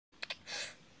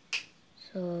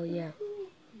So yeah.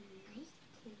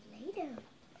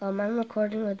 I'm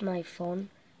recording with my phone,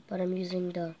 but I'm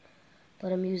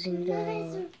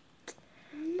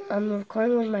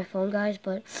recording with my phone, guys,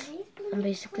 but I'm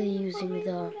basically using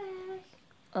the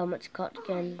what's it called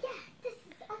again?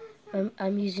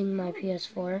 I'm using my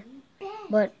PS4,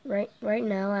 but right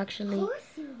now actually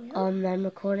I'm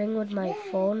recording with my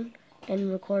phone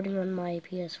and recording on my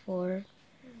PS4.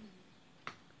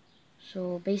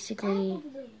 So basically,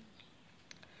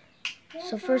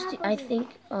 so first I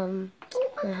think how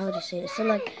do you say it? So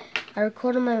like I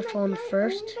record on my phone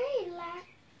first.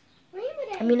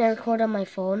 I record on my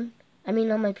phone. On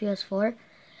my PS4,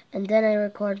 and then I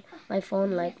record my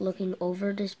phone like looking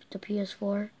over the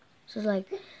PS4. So it's like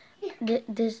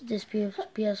this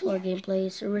PS4 gameplay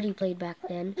is already played back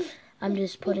then. I'm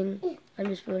just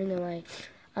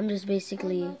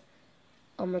basically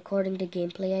recording the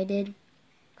gameplay I did,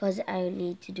 because I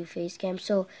need to do face cam.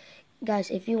 So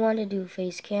guys, if you want to do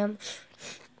face cam,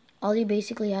 all you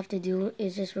basically have to do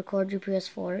is just record your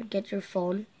PS4, get your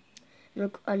phone,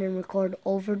 and then record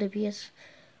over the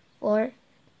PS4,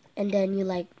 and then you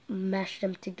like mash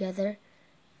them together,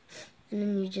 and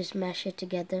then you just mash it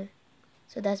together.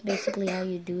 So that's basically how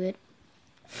you do it.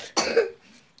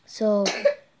 So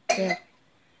yeah,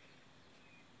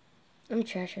 I'm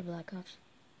trash at Black Ops.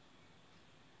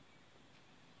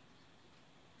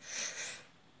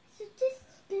 So just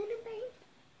gonna be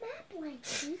map like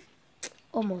this.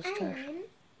 Almost trash.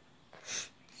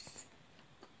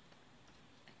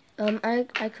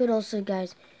 I could also,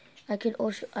 guys, I could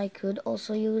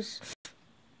also use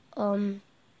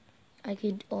I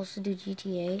could also do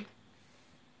GTA,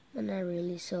 but not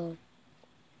really. So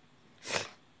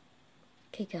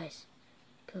okay, guys,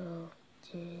 go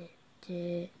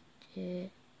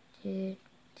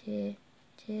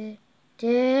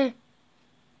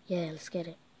yeah, let's get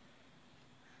it.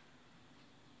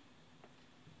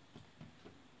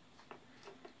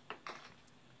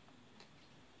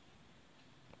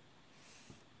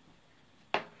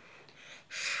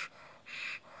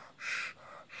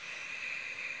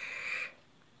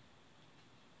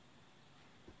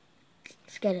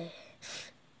 Let's get it.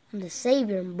 I'm the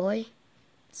savior, boy.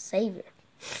 Savior.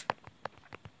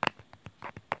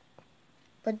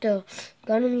 But the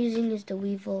gun I'm using is the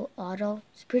Weevil Auto.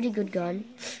 It's a pretty good gun.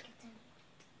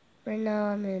 Right now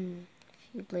I'm in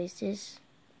a few places.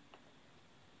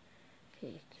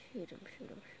 Okay, shoot him.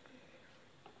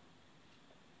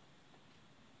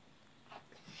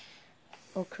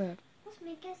 Oh crap. Let's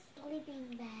make a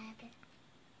sleeping bag.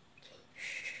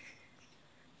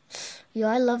 Yo,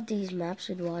 I love these maps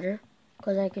with water,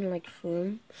 because I can like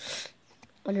swim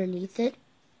underneath it,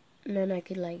 and then I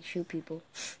could like shoot people.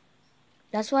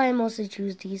 That's why I mostly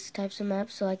choose these types of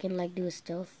maps, so I can like do a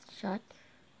stealth shot.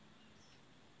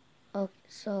 Okay,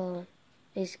 so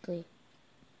basically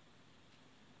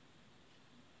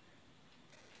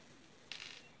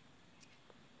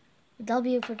that'll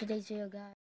be it for today's video,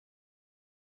 guys.